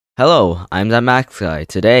Hello, I'm that Max guy.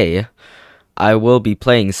 Today, I will be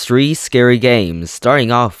playing 3 scary games,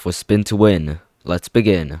 starting off with Spin to Win. Let's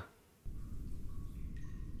begin.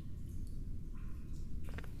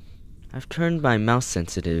 I've turned my mouse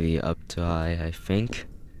sensitivity up to high, I think.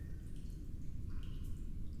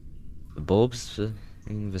 The bulbs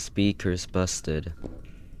in the speaker's busted.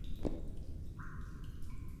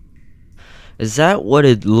 Is that what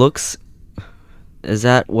it looks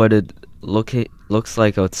looks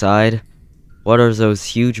like outside? What are those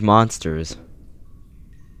huge monsters?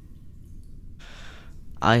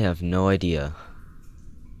 I have no idea.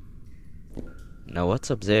 Now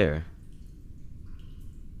what's up there?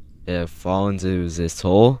 Did I fall into this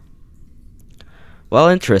hole? Well,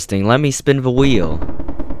 interesting. Let me spin the wheel.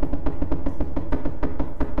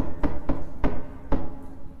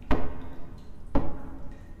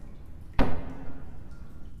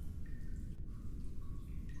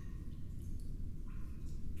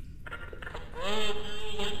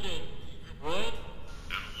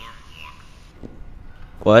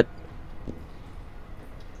 What?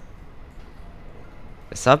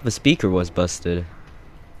 I thought the speaker was busted.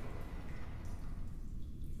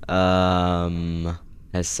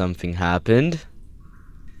 Has something happened?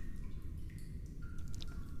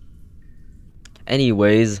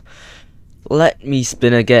 Anyways, let me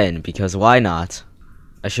spin again, because why not?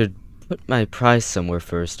 I should put my prize somewhere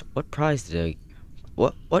first. What prize did I...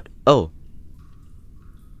 What? Oh.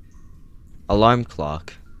 Alarm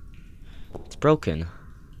clock. It's broken.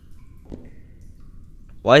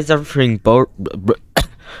 Why is everything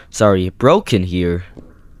broken here?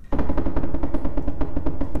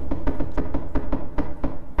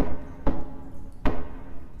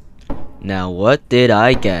 Now what did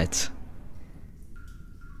I get?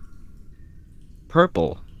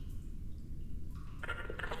 Purple.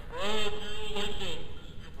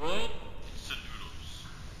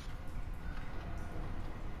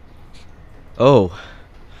 Oh,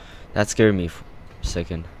 that scared me for a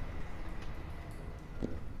second.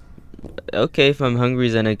 Okay, if I'm hungry,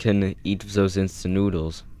 then I can eat those instant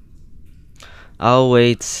noodles. I'll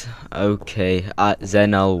wait. Okay,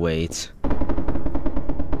 then I'll wait.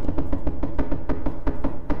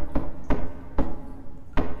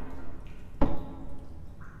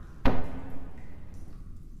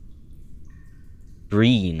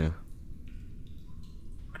 Green.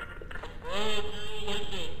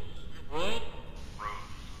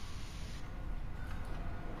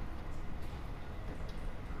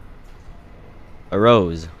 A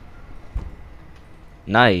rose.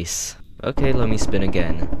 Nice. Okay, let me spin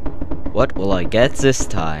again. What will I get this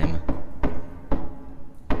time?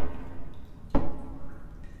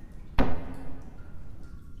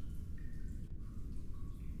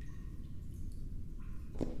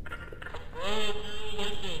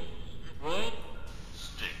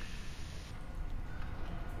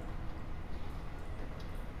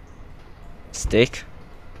 Stick?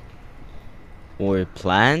 Or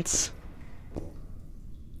plants?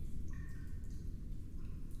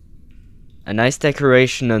 A nice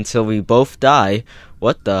decoration until we both die.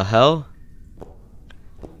 What the hell?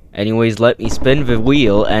 Anyways, let me spin the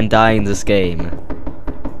wheel and die in this game.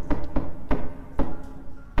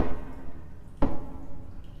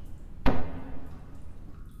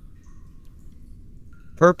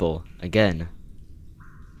 Purple, again.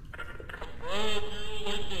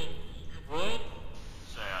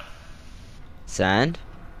 Sand?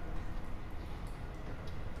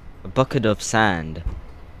 A bucket of sand.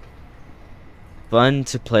 Fun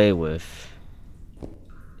to play with.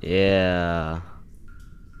 Yeah.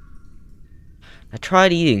 I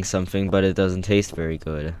tried eating something, but it doesn't taste very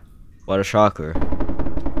good. What a shocker.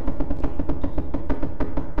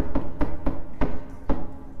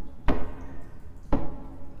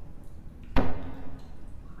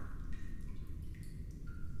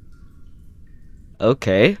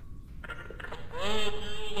 Okay.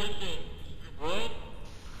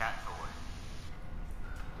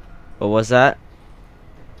 What was that?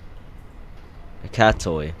 A cat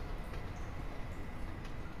toy.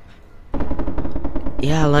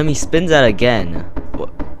 Yeah, let me spin that again.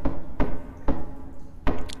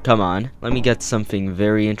 Come on, let me get something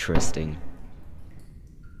very interesting.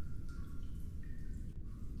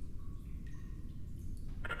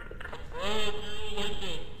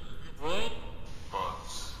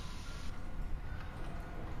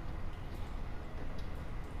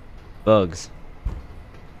 Bugs.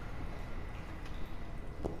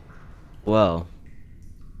 Well.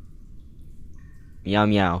 Meow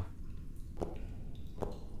meow.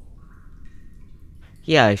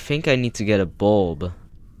 Yeah, I think I need to get a bulb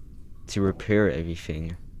to repair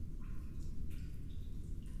everything.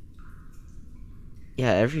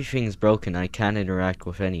 Yeah, everything's broken. I can't interact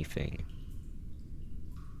with anything.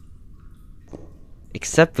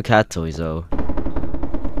 Except the cat toys, though.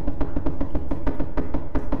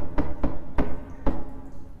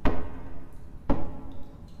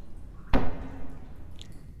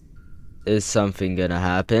 Is something gonna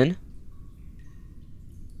happen?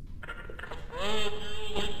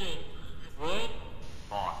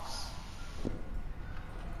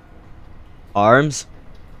 Arms?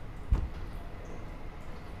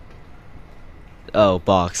 Oh,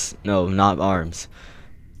 box. No, not arms.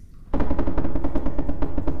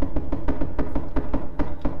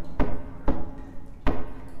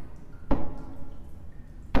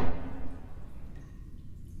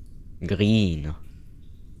 Green.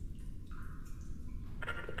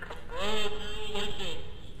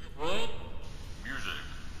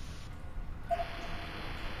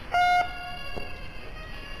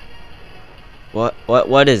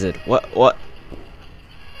 What is it? What?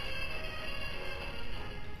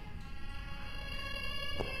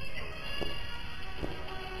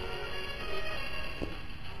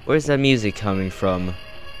 Where's that music coming from?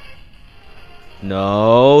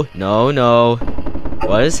 No, no, no.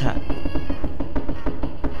 What is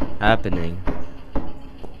happening?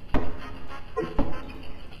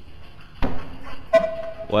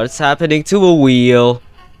 What's happening to a wheel?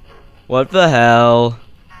 What the hell?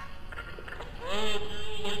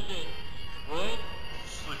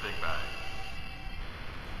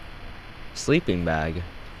 Sleeping bag.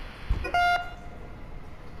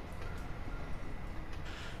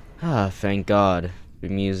 Ah, thank God. The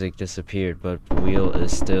music disappeared, but the wheel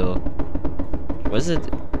is still... Was it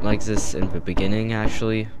like this in the beginning,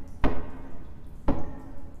 actually?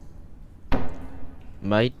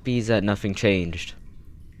 Might be that nothing changed.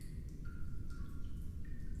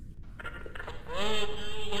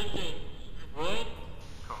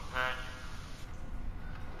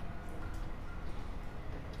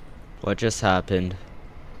 What just happened?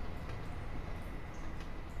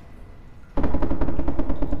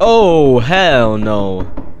 Oh, hell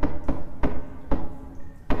no.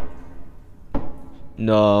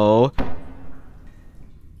 No.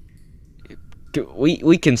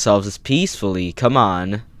 We can solve this peacefully. Come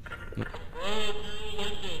on.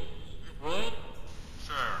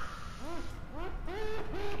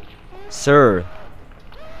 Sir.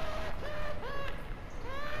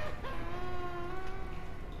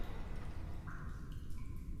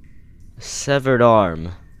 Severed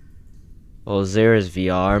arm. Oh, there's the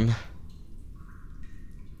arm.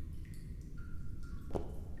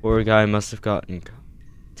 Poor guy must have gotten...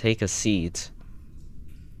 Take a seat.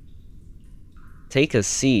 Take a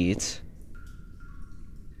seat?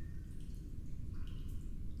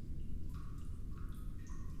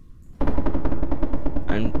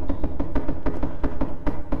 And...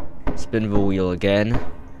 Spin the wheel again.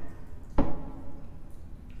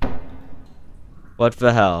 What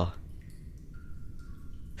the hell?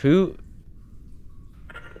 Who?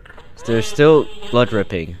 There's still blood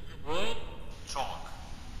dripping.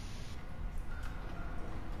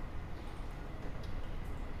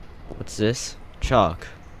 What's this? Chalk.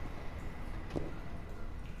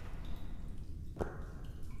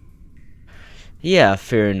 Yeah,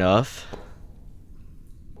 fair enough.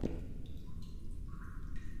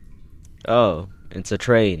 Oh, it's a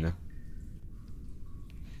train.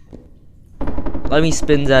 Let me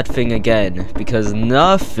spin that thing again, because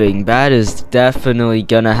nothing bad is definitely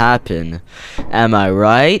gonna happen. Am I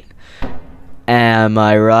right? Am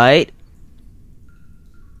I right?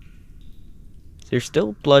 There's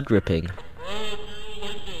still blood dripping.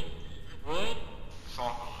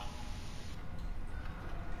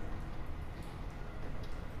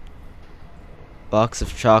 Box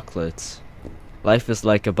of chocolates. Life is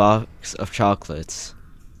like a box of chocolates.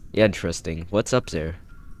 Yeah, interesting. What's up there?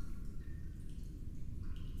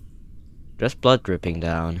 Just blood dripping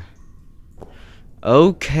down.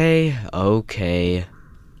 Okay, okay.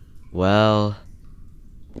 Well...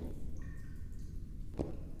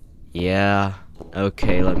 Yeah.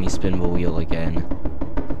 Okay, let me spin the wheel again.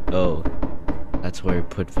 Oh. That's where I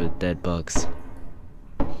put the dead bugs.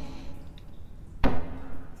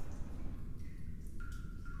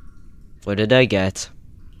 What did I get?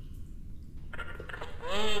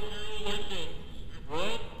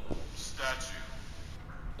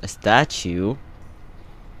 A statue?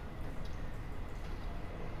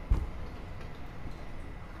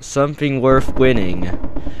 Something worth winning.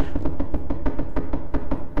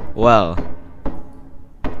 Well.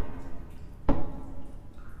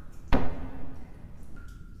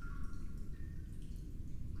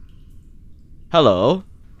 Hello?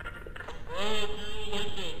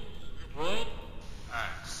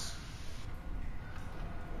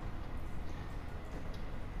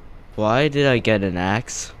 Why did I get an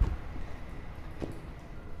axe?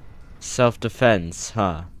 Self-defense,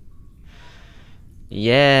 huh?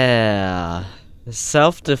 Yeah.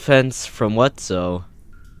 Self-defense from what, though?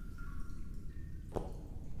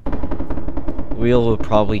 Wheel will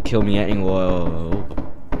probably kill me anyway. Whoa.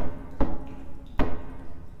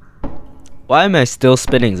 Why am I still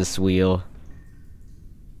spinning this wheel?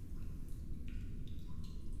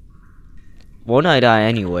 Won't I die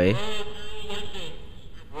anyway?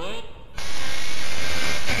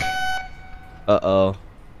 Uh-oh.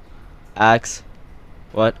 Axe.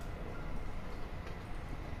 What?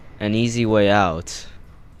 An easy way out.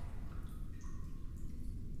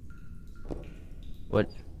 What?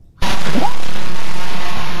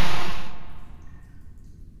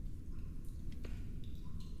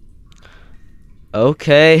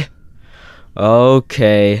 Okay.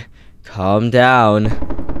 Okay. Calm down.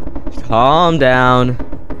 Calm down.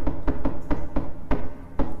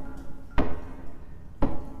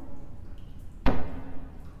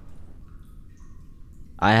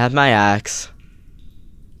 I have my axe.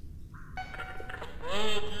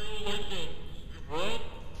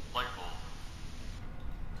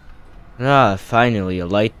 Ah, finally a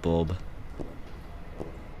light bulb.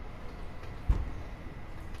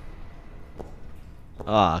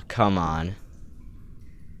 Ah, come on.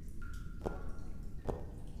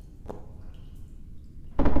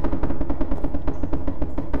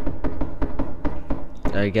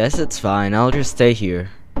 I guess it's fine. I'll just stay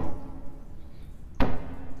here.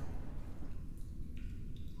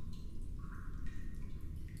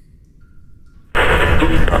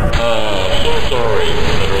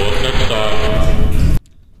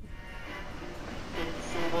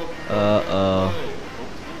 Uh-oh.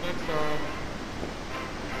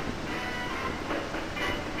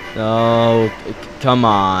 No, come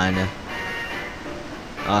on.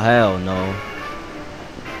 Oh, hell no.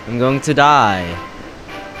 I'm going to die.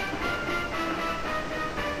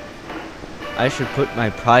 I should put my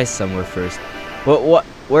prize somewhere first.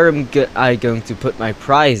 Where am I going to put my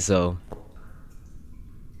prize, though?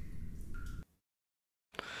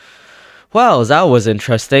 Well, that was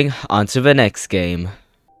interesting. On to the next game.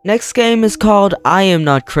 Next game is called I Am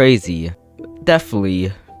Not Crazy.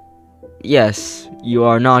 Definitely. Yes, you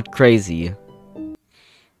are not crazy.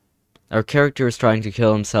 Our character is trying to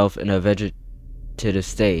kill himself in a vegetative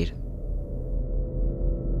state.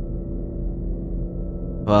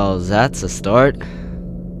 Well, that's a start.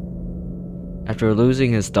 After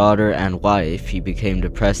losing his daughter and wife, he became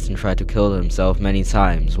depressed and tried to kill himself many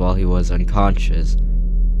times while he was unconscious.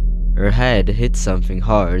 Her head hit something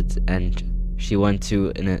hard and she went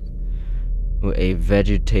to a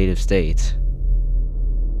vegetative state.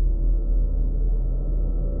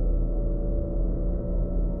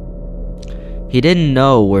 He didn't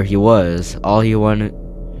know where he was. All he wanted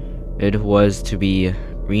was to be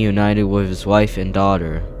reunited with his wife and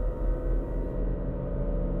daughter.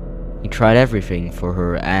 He tried everything for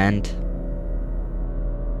her and...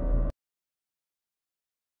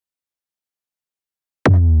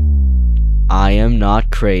 I am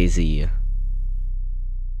not crazy.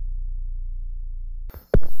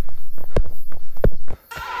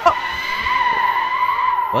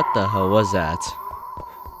 What the hell was that?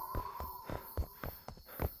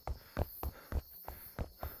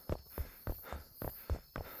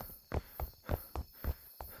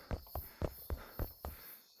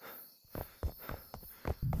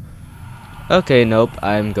 Okay, nope,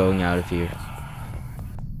 I'm going out of here.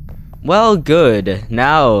 Well, good.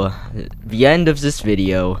 Now, the end of this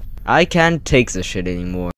video. I can't take this shit anymore.